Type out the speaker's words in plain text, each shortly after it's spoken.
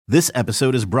This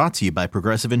episode is brought to you by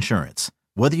Progressive Insurance.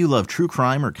 Whether you love true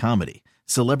crime or comedy,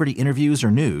 celebrity interviews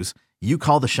or news, you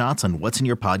call the shots on what's in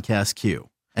your podcast queue.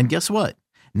 And guess what?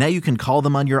 Now you can call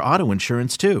them on your auto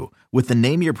insurance too with the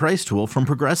Name Your Price tool from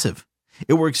Progressive.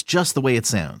 It works just the way it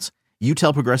sounds. You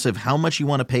tell Progressive how much you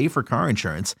want to pay for car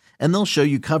insurance, and they'll show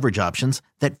you coverage options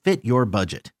that fit your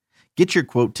budget. Get your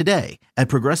quote today at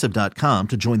Progressive.com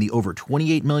to join the over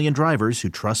 28 million drivers who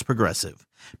trust Progressive.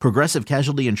 Progressive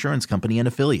Casualty Insurance Company and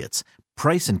Affiliates.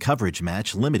 Price and coverage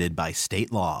match limited by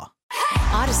state law.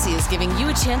 Odyssey is giving you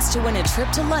a chance to win a trip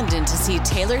to London to see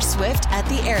Taylor Swift at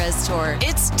the Eras Tour.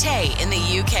 It's Tay in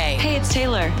the UK. Hey, it's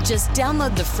Taylor. Just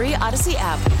download the free Odyssey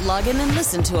app, log in and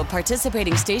listen to a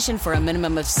participating station for a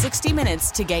minimum of 60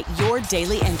 minutes to get your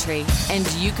daily entry. And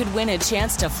you could win a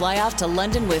chance to fly off to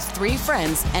London with 3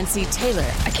 friends and see Taylor.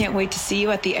 I can't wait to see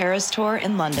you at the Eras Tour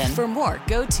in London. For more,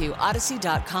 go to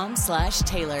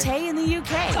odyssey.com/Taylor. Tay in the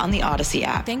UK. It's on the Odyssey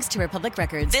app. Thanks to Republic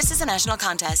Records. This is a national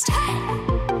contest.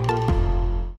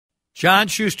 John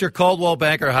Schuster, Coldwell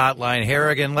Banker Hotline.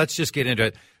 Harrigan, let's just get into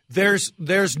it. There's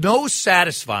no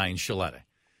satisfying Shaletta.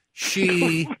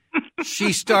 She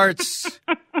starts,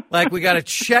 like, we got a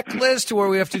checklist where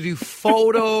we have to do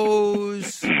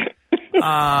photos.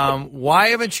 Why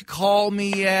haven't you called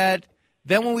me yet?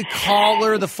 Then when we call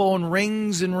her, the phone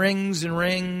rings and rings and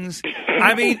rings.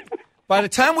 I mean, by the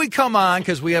time we come on,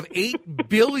 because we have 8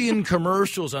 billion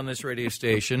commercials on this radio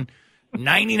station,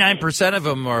 99% of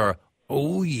them are,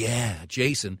 oh, yeah,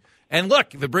 Jason. And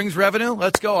look, if it brings revenue,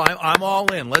 let's go. I'm all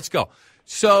in. Let's go.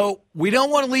 So we don't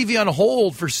want to leave you on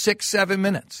hold for 6-7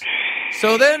 minutes.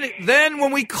 So then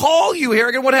when we call you,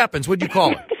 Harrigan, what happens? What'd you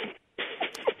call it?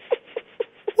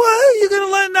 What? You're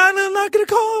going to not going to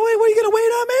call? Wait, what, are you going to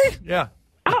wait on me? Yeah.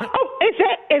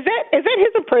 Is that his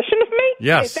impression of me?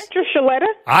 Yes. Is that your Shaletta?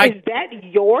 Is that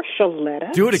your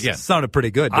Shaletta? Do it again. Sounded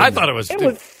pretty good. I thought it was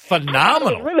phenomenal.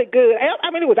 It was really good.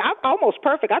 I mean, it was almost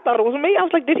perfect. I thought it was me. I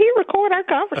was like, did he record our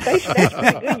conversation? That's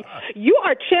really good. You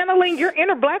are channeling your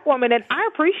inner black woman, and I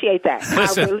appreciate that.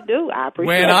 Listen, I really do. I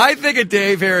appreciate it. When I think of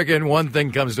Dave Harrigan, one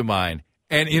thing comes to mind: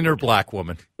 an inner black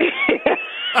woman.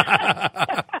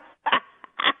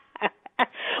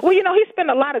 Well, he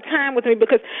spent a lot of time with me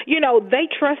because, they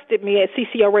trusted me at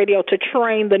CCO Radio to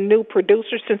train the new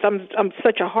producers since I'm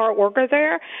such a hard worker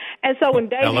there. And so when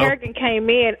Dave Harrigan came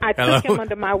in, I took him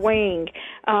under my wing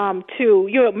to,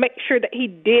 make sure that he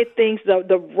did things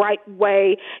the right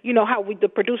way. How the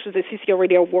producers at CCO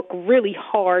Radio work really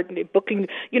hard in booking,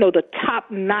 the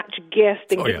top-notch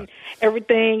guests and getting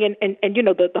everything and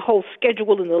the whole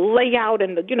schedule and the layout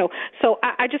and so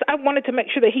I wanted to make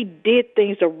sure that he did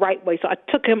things the right way. So I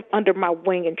took him under my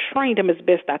wing and trained him as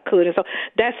best I could. And so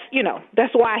that's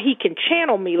why he can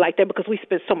channel me like that, because we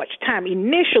spent so much time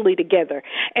initially together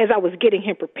as I was getting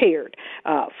him prepared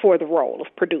for the role of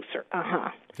producer.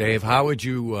 Dave, how would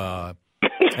you,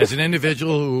 as an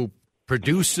individual who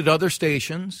produced at other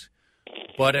stations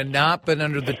but had not been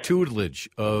under the tutelage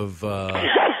of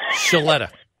Shaletta,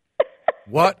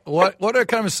 what are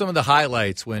kind of some of the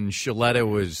highlights when Shaletta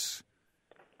was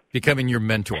becoming your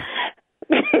mentor?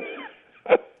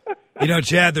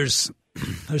 Chad, there's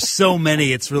so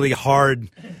many, it's really hard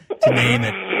to name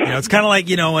it. It's kind of like,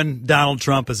 when Donald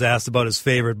Trump is asked about his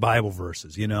favorite Bible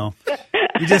verses, you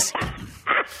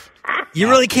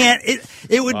really can't,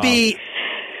 it would be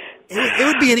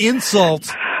an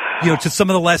insult, to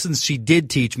some of the lessons she did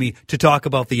teach me to talk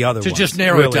about the other ones. To just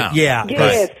narrow it down. Yeah.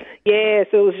 Yes,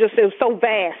 it was so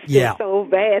vast. Yeah. It was so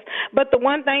vast. But the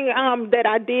one thing that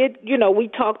I did, we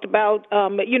talked about,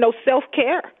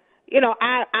 self-care.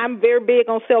 I'm very big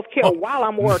on self-care while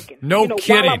I'm working. No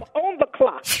kidding. While I'm on the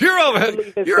clock.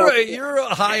 You're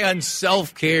high on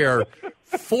self-care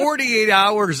 48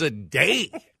 hours a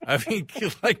day. I mean,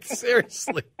 like,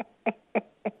 seriously.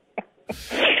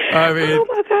 I mean, oh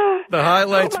my God. The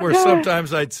highlights were God.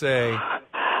 Sometimes I'd say,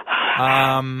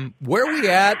 where are we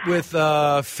at with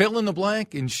fill in the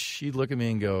blank? And she'd look at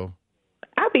me and go,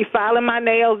 I be filing my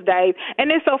nails, Dave.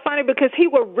 And it's so funny because he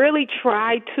would really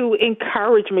try to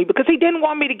encourage me because he didn't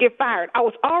want me to get fired. I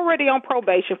was already on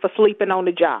probation for sleeping on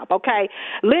the job, okay?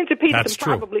 Lindsey Peterson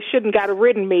probably shouldn't got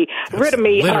rid of me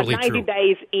 90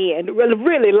 days in.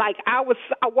 Really, like I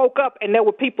woke up and there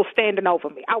were people standing over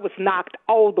me. I was knocked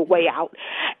all the way out.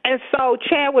 And so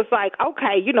Chad was like,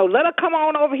 okay, let her come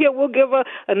on over here. We'll give her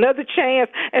another chance.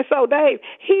 And so, Dave,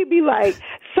 he'd be like,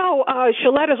 so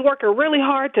Shaletta's working really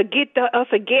hard to get us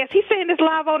a guest. He's saying this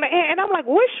live on the air. And I'm like,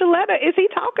 what Shaletta is he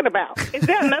talking about? Is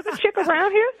there another chick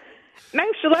around here?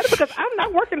 name Shaletta because I'm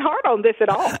not working hard on this at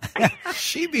all.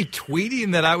 She'd be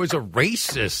tweeting that I was a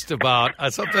racist about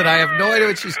something I have no idea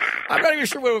what I'm not even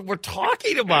sure what we're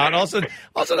talking about. All of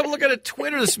a sudden I'm looking at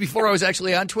Twitter. This is before I was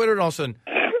actually on Twitter, and all of a sudden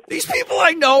these people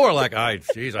I know are like, I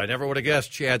never would have guessed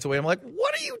Chad's away. I'm like,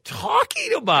 what are you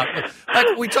talking about?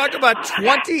 Like, we talked about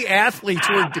 20 athletes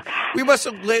we must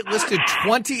have listed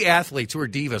 20 athletes who are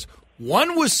divas.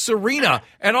 One was Serena,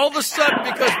 and all of a sudden,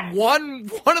 because one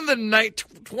of the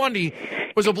 20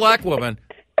 was a black woman,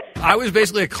 I was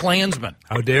basically a Klansman.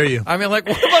 How dare you? I mean, like,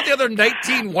 what about the other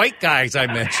 19 white guys I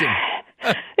mentioned?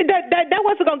 That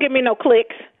wasn't going to give me no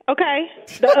clicks. Okay,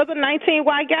 the other 19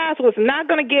 white guys was not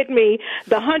going to get me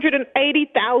the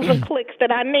 180,000 clicks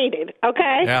that I needed.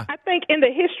 Okay, yeah. I think in the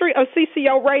history of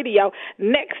CCO Radio,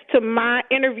 next to my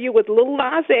interview with Lil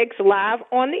Nas X live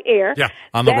on the air,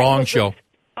 on the wrong show.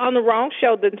 On the wrong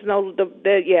show, this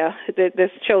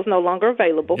show's no longer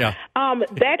available. Yeah.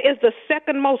 That is the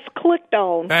second most clicked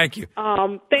on. Thank you.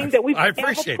 Thing that we've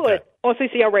ever put on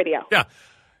CCO Radio. Yeah.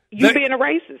 You being a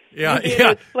racist. Yeah, you being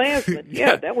a Klansman.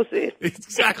 Yeah, that was it.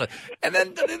 Exactly. And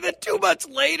then 2 months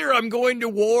later, I'm going to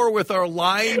war with our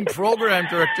lying program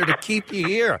director to keep you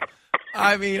here.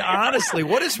 I mean, honestly,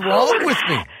 what is wrong with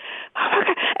me?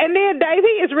 And then Dave,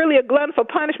 he is really a glutton for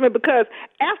punishment because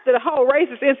after the whole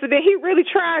racist incident, he really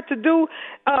tried to do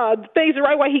things the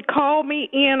right way. He called me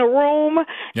in a room,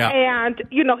 and,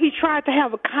 he tried to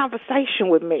have a conversation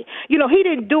with me. He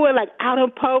didn't do it, like, out in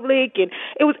public, and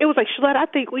it was like, Shaletta, I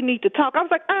think we need to talk. I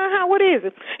was like, what is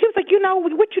it? He was like,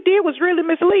 what you did was really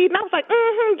misleading. I was like,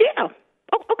 yeah.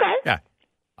 Oh, okay. Yeah.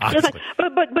 Like,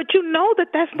 but you know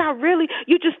that's not really.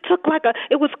 You just took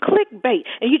it was clickbait,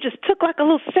 and you just took like a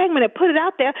little segment and put it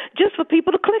out there just for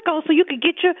people to click on, so you could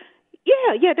get your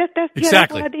that's exactly.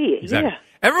 That's what I did. Exactly. Yeah.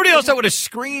 Everybody else I would have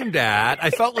screamed at. I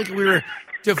felt like we were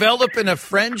developing a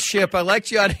friendship. I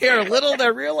liked you on here. Little did I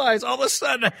realize, all of a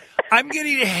sudden I'm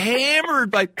getting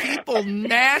hammered by people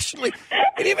nationally.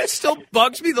 It even still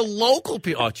bugs me. The local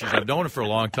people. Oh, geez, I've known it for a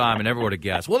long time, and never would have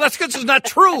guessed. Well, that's because it's not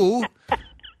true.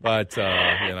 But,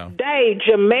 Dave,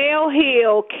 Jamel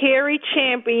Hill, Kerry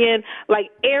Champion,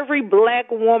 like every black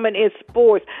woman in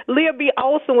sports. Leah B.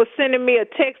 Olson was sending me a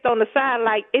text on the side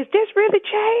like, is this really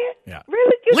Chad? Yeah.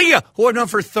 Really? Leah, who I've known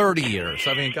for 30 years.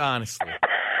 I mean, honestly.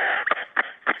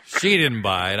 She didn't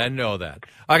buy it. I know that.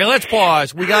 Okay, let's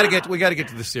pause. We got to get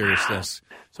to the seriousness.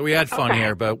 So we had fun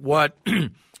here, but what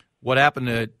happened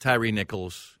to Tyre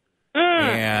Nichols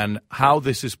and how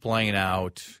this is playing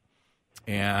out,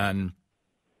 and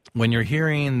when you're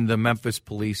hearing the Memphis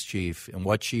police chief and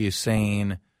what she is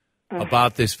saying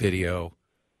about this video,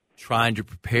 trying to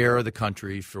prepare the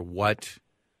country for what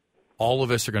all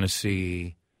of us are going to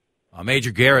see.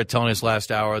 Major Garrett telling us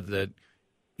last hour that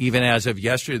even as of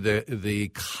yesterday, the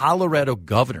Colorado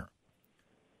governor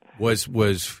was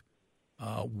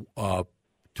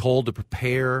told to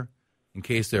prepare in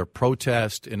case there are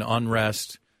protests and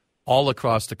unrest all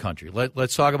across the country.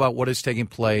 Let's talk about what is taking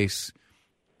place.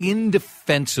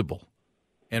 Indefensible,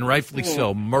 and rightfully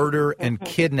so, murder and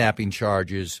kidnapping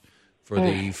charges for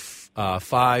the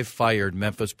 5 fired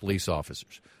Memphis police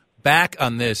officers. Back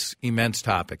on this immense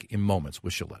topic in moments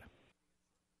with Shaletta.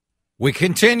 We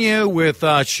continue with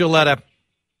Shaletta.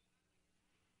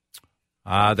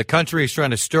 The country is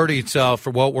trying to sturdy itself for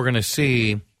what we're going to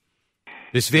see.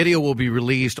 This video will be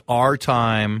released our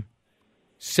time,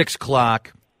 6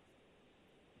 o'clock.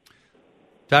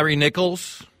 Tyre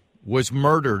Nichols was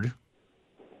murdered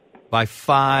by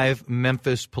 5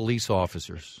 Memphis police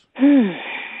officers.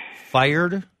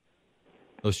 Fired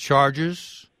those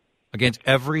charges against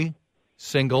every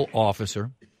single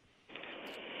officer.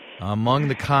 Among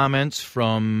the comments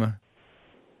from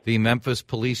the Memphis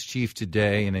police chief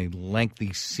today in a lengthy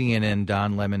CNN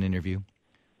Don Lemon interview,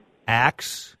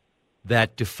 acts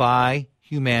that defy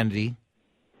humanity,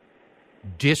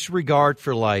 disregard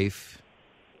for life,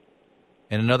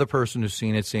 and another person who's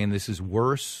seen it saying this is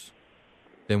worse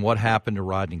than what happened to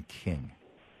Rodney King.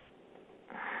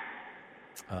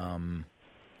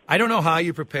 I don't know how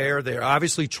you prepare. They're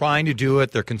obviously trying to do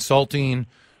it. They're consulting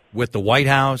with the White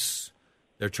House.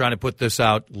 They're trying to put this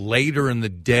out later in the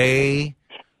day.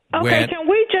 Okay, can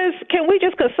we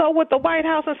just consult with the White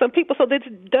House and some people so this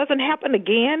doesn't happen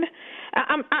again?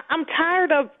 I'm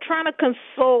tired of trying to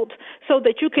consult so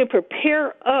that you can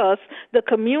prepare us, the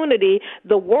community,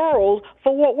 the world,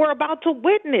 for what we're about to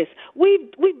witness.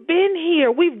 We've been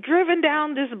here. We've driven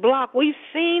down this block. We've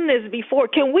seen this before.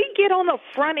 Can we get on the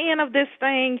front end of this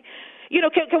thing?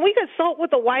 Can we consult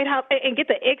with the White House and get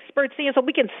the experts in so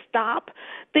we can stop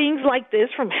things like this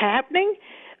from happening?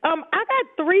 I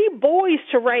got 3 boys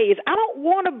to raise. I don't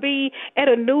want to be at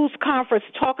a news conference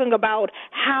talking about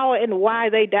how and why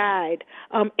they died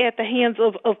at the hands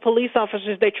of police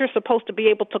officers that you're supposed to be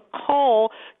able to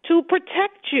call to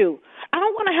protect you. I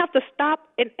don't want to have to stop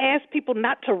and ask people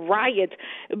not to riot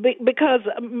because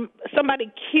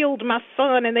somebody killed my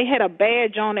son and they had a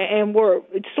badge on it and were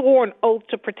swore an oath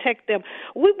to protect them.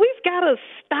 We've got to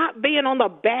stop being on the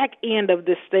back end of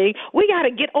this thing. We got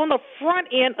to get on the front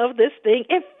end of this thing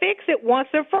and fix it once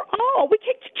and for all. We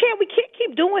can't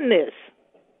keep doing this.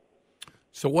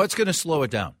 So what's going to slow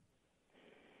it down?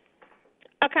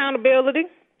 Accountability.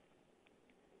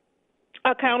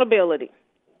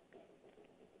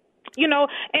 You know,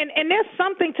 and there's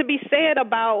something to be said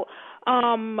about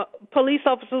police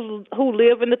officers who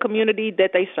live in the community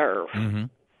that they serve. Mm-hmm.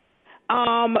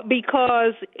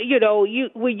 Because, you know,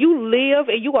 when you live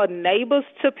and you are neighbors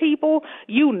to people,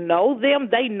 you know them,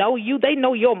 they know you, they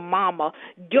know your mama.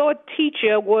 Your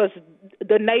teacher was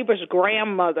the neighbor's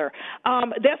grandmother.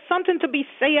 There's something to be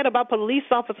said about police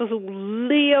officers who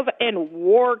live and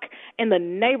work in the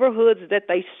neighborhoods that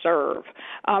they serve,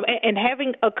 and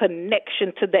having a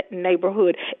connection to that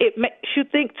neighborhood. It makes you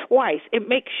think twice. It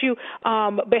makes you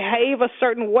behave a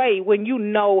certain way when you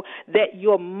know that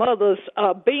your mother's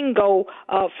bingo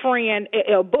friend,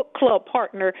 a book club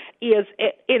partner, is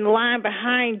in line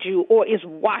behind you or is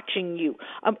watching you.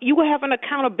 You will have an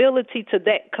accountability to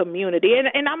that community.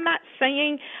 And I'm not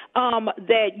saying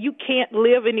that you can't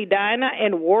live in Edina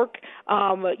and work,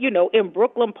 in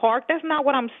Brooklyn Park. That's not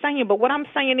what I'm saying. But what I'm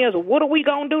saying is, what are we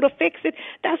going to do to fix it?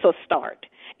 That's a start.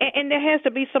 And there has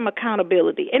to be some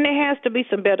accountability, and there has to be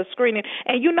some better screening.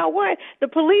 And you know what? The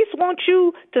police want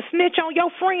you to snitch on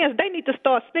your friends. They need to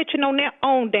start snitching on their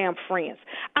own damn friends.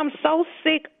 I'm so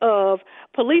sick of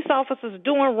police officers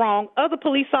doing wrong, other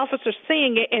police officers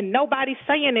seeing it, and nobody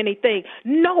saying anything.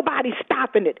 Nobody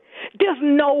stopping it. There's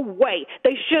no way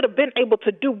they should have been able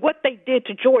to do what they did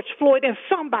to George Floyd and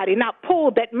somebody not pull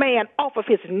that man off of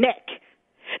his neck.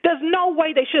 There's no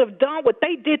way they should have done what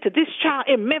they did to this child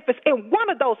in Memphis. And one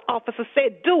of those officers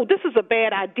said, dude, this is a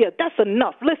bad idea. That's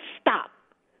enough. Let's stop.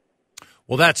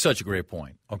 Well, that's such a great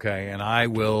point. Okay. And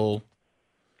I'm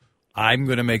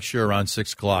going to make sure around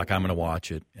 6 o'clock I'm going to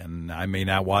watch it. And I may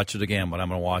not watch it again, but I'm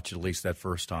going to watch it at least that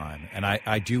first time. And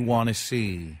I do want to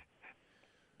see,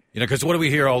 because what do we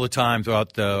hear all the time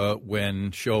throughout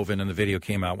when Chauvin and the video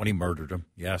came out when he murdered him?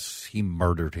 Yes, he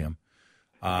murdered him.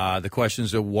 The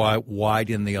questions of why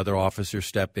didn't the other officers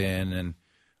step in, and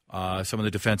some of the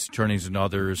defense attorneys and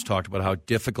others talked about how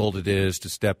difficult it is to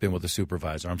step in with a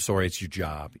supervisor. I'm sorry, it's your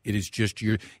job. It is just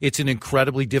it's an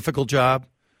incredibly difficult job.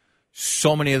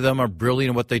 So many of them are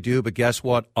brilliant at what they do, but guess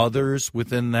what? Others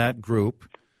within that group,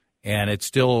 and it's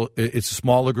a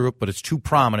smaller group, but it's too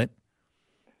prominent,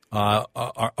 are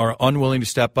unwilling to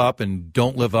step up and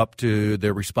don't live up to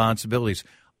their responsibilities.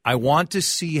 I want to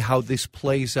see how this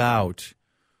plays out.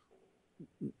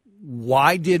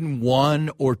 Why didn't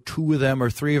one or two of them or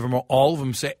three of them or all of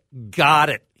them say, got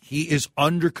it, he is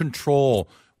under control.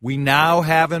 We now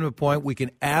have him at a point we can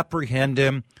apprehend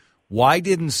him. Why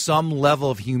didn't some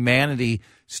level of humanity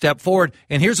step forward?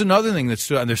 And here's another thing that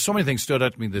stood out, and there's so many things stood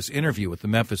out to me in this interview with the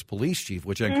Memphis police chief,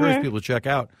 which I encourage people to check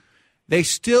out. They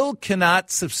still cannot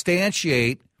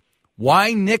substantiate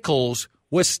why Nichols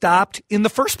was stopped in the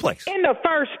first place. In the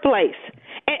first place.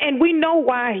 And we know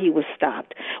why he was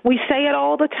stopped. We say it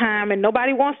all the time, and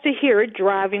nobody wants to hear it,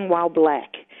 driving while black.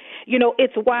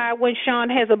 It's why when Sean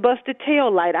has a busted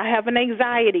tail light, I have an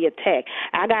anxiety attack.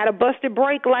 I got a busted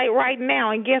brake light right now,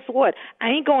 and guess what? I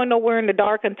ain't going nowhere in the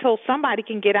dark until somebody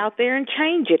can get out there and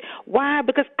change it. Why?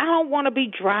 Because I don't want to be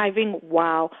driving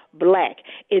while black.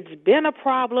 It's been a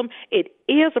problem. It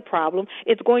is a problem.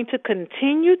 It's going to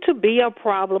continue to be a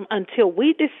problem until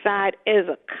we decide as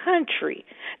a country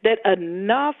that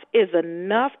enough is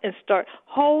enough and start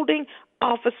holding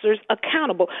officers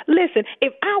accountable. Listen,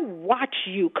 if I watch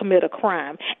you commit a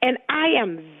crime and I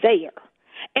am there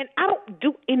and I don't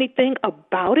do anything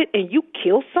about it and you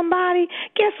kill somebody,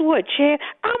 guess what, Chad?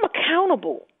 I'm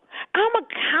accountable. I'm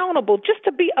accountable just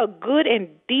to be a good and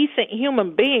decent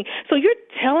human being. So you're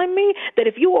telling me that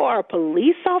if you are a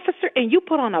police officer and you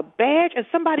put on a badge and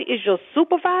somebody is your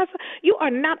supervisor, you are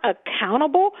not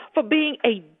accountable for being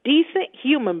a decent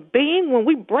human being? When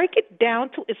we break it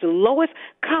down to its lowest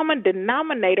common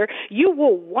denominator, you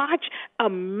will watch a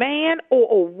man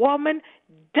or a woman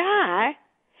die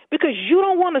because you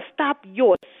don't want to stop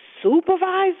your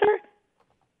supervisor?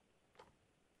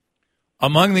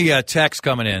 Among the texts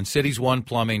coming in, Cities 1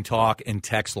 Plumbing talk and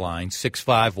text line,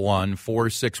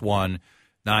 651-461-0009.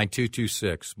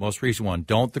 9226. Most recent one.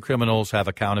 Don't the criminals have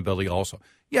accountability also?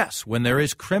 Yes, when there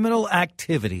is criminal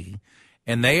activity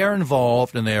and they are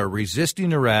involved and they are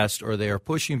resisting arrest or they are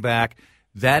pushing back,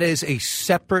 that is a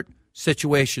separate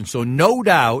situation. So no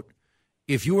doubt,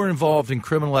 if you were involved in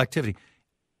criminal activity,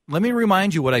 let me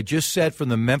remind you what I just said from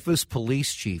the Memphis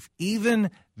police chief.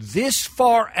 Even this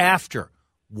far after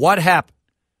what happened,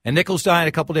 and Nichols died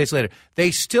a couple days later,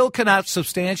 they still cannot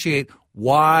substantiate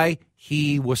why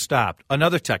he was stopped.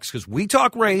 Another text, because we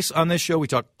talk race on this show. We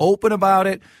talk open about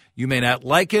it. You may not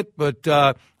like it,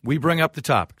 but we bring up the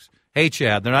topics. Hey,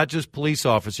 Chad, they're not just police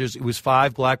officers. It was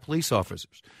 5 black police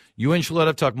officers. You and Shaletta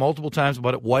have talked multiple times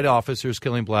about it. White officers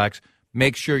killing blacks.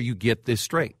 Make sure you get this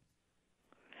straight.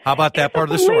 How about that part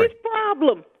of the story? It's a police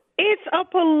problem. It's a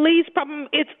police problem.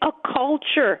 It's a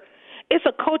culture. It's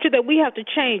a culture that we have to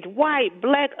change, white,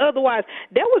 black, otherwise.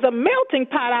 There was a melting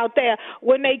pot out there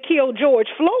when they killed George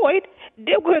Floyd.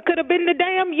 There could have been the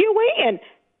damn UN.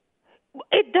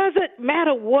 It doesn't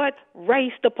matter what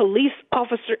race the police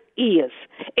officer is.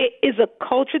 It is a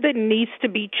culture that needs to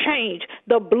be changed.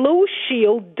 The Blue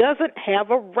Shield doesn't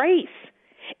have a race.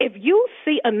 If you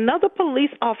see another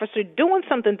police officer doing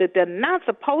something that they're not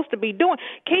supposed to be doing,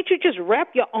 can't you just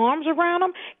wrap your arms around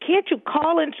them? Can't you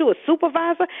call into a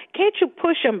supervisor? Can't you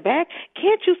push them back?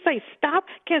 Can't you say stop?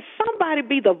 Can somebody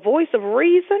be the voice of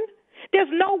reason? There's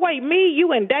no way me,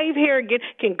 you, and Dave Harrigan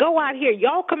can go out here.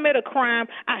 Y'all commit a crime.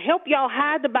 I help y'all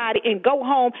hide the body and go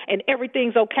home and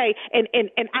everything's okay, and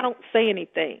I don't say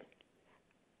anything.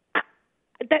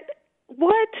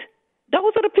 What?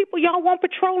 Those are the people y'all want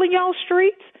patrolling y'all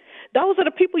streets? Those are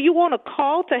the people you want to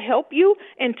call to help you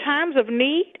in times of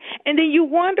need? And then you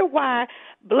wonder why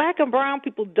black and brown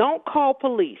people don't call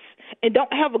police and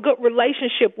don't have a good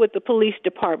relationship with the police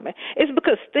department. It's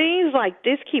because things like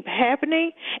this keep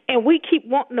happening and we keep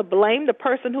wanting to blame the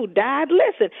person who died.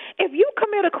 Listen, if you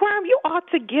commit a crime, you ought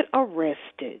to get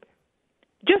arrested.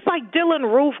 Just like Dylan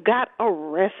Roof got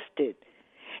arrested.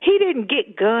 He didn't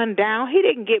get gunned down. He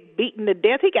didn't get beaten to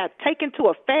death. He got taken to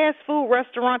a fast food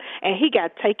restaurant, and he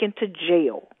got taken to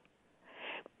jail.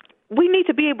 We need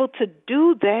to be able to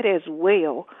do that as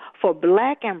well for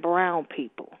black and brown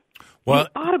people. Well,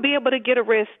 you ought to be able to get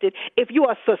arrested if you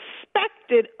are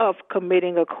suspected of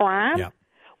committing a crime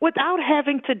without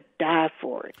having to die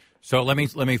for it. So let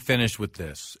me finish with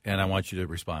this, and I want you to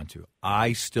respond to it.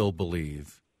 I still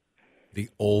believe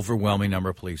the overwhelming number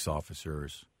of police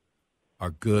officers are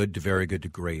good to very good to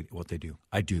great at what they do.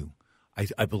 I do.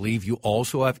 I believe you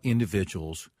also have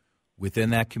individuals within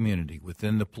that community,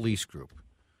 within the police group,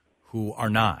 who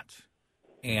are not.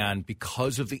 And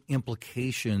because of the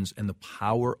implications and the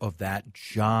power of that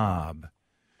job,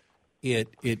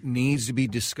 it needs to be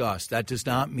discussed. That does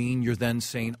not mean you're then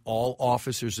saying all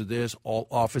officers are this, all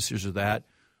officers are that.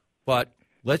 But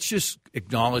let's just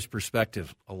acknowledge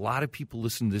perspective. A lot of people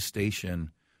listening to this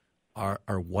station are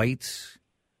whites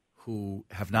who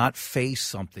have not faced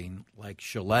something like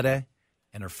Shaletta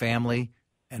and her family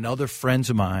and other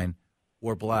friends of mine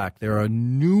were black. There are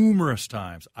numerous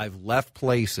times I've left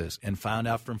places and found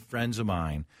out from friends of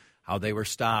mine how they were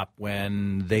stopped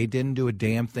when they didn't do a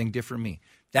damn thing different from me.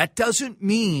 That doesn't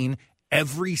mean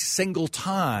every single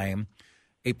time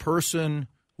a person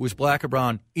who is black or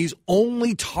brown is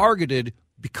only targeted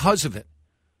because of it.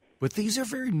 But these are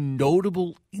very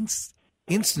notable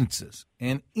instances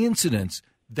and incidents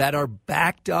that are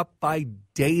backed up by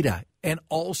data and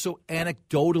also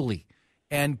anecdotally.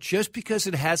 And just because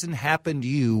it hasn't happened to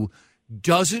you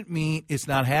doesn't mean it's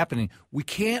not happening. We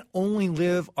can't only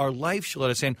live our life,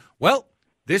 Shaletta, saying, well,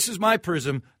 this is my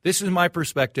prism, this is my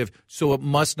perspective, so it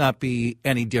must not be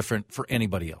any different for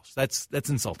anybody else. That's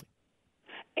insulting.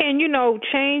 And,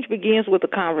 change begins with a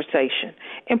conversation.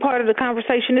 And part of the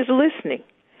conversation is listening.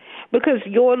 Because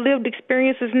your lived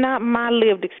experience is not my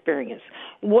lived experience.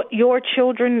 What your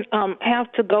children have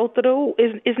to go through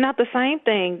is not the same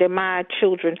thing that my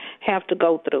children have to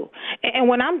go through. And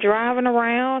when I'm driving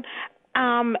around,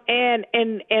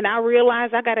 and I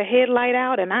realize I got a headlight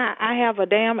out and I have a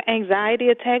damn anxiety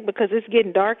attack because it's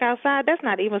getting dark outside, that's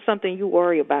not even something you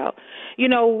worry about.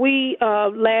 We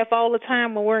laugh all the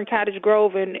time when we're in Cottage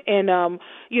Grove and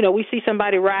we see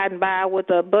somebody riding by with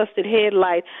a busted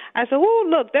headlight. I say, oh,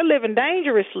 look, they're living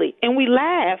dangerously. And we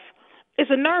laugh. It's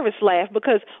a nervous laugh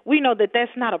because we know that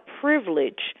that's not a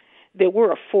privilege that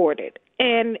we're afforded.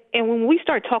 And when we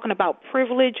start talking about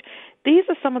privilege, these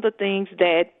are some of the things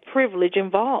that privilege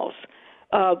involves.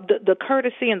 The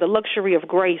courtesy and the luxury of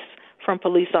grace from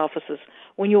police officers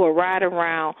when you are riding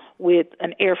around with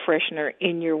an air freshener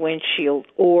in your windshield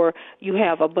or you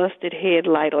have a busted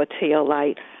headlight or tail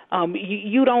light.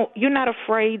 You're not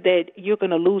afraid that you're going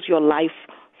to lose your life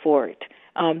for it.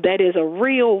 That is a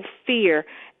real fear,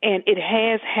 and it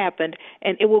has happened,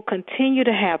 and it will continue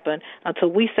to happen until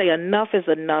we say enough is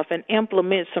enough and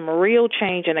implement some real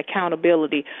change and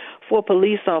accountability for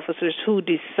police officers who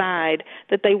decide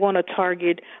that they want to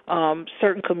target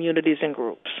certain communities and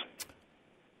groups.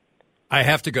 I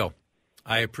have to go.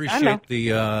 I appreciate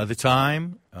the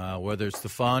time, whether it's the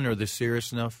fun or the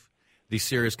serious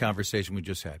conversation we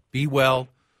just had. Be well,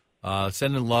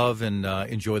 send in love, and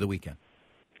enjoy the weekend.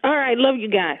 All right, love you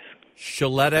guys.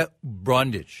 Shaletta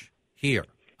Brundage here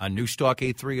on Newstalk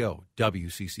 830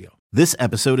 WCCO. This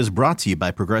episode is brought to you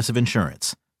by Progressive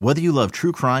Insurance. Whether you love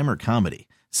true crime or comedy,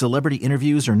 celebrity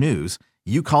interviews or news,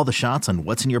 you call the shots on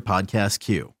what's in your podcast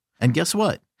queue. And guess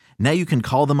what? Now you can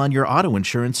call them on your auto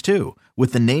insurance too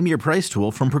with the Name Your Price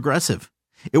tool from Progressive.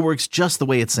 It works just the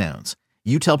way it sounds.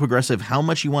 You tell Progressive how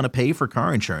much you want to pay for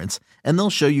car insurance, and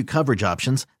they'll show you coverage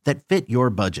options that fit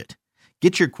your budget.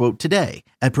 Get your quote today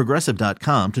at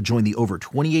Progressive.com to join the over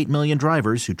 28 million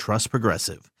drivers who trust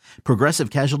Progressive. Progressive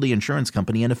Casualty Insurance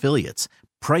Company and Affiliates.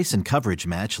 Price and coverage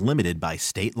match limited by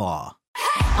state law.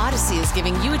 Odyssey is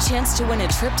giving you a chance to win a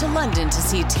trip to London to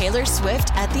see Taylor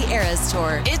Swift at the Eras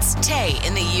Tour. It's Tay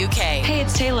in the UK. Hey,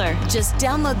 it's Taylor. Just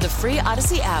download the free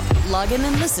Odyssey app, log in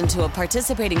and listen to a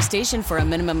participating station for a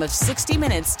minimum of 60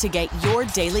 minutes to get your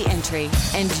daily entry.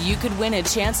 And you could win a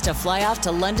chance to fly off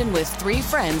to London with 3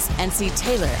 friends and see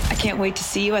Taylor. I can't wait to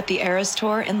see you at the Eras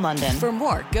Tour in London. For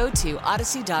more, go to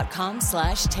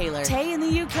odyssey.com/Taylor. Tay in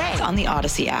the UK. It's on the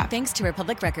Odyssey app. Thanks to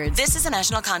Republic Records. This is a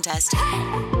national contest.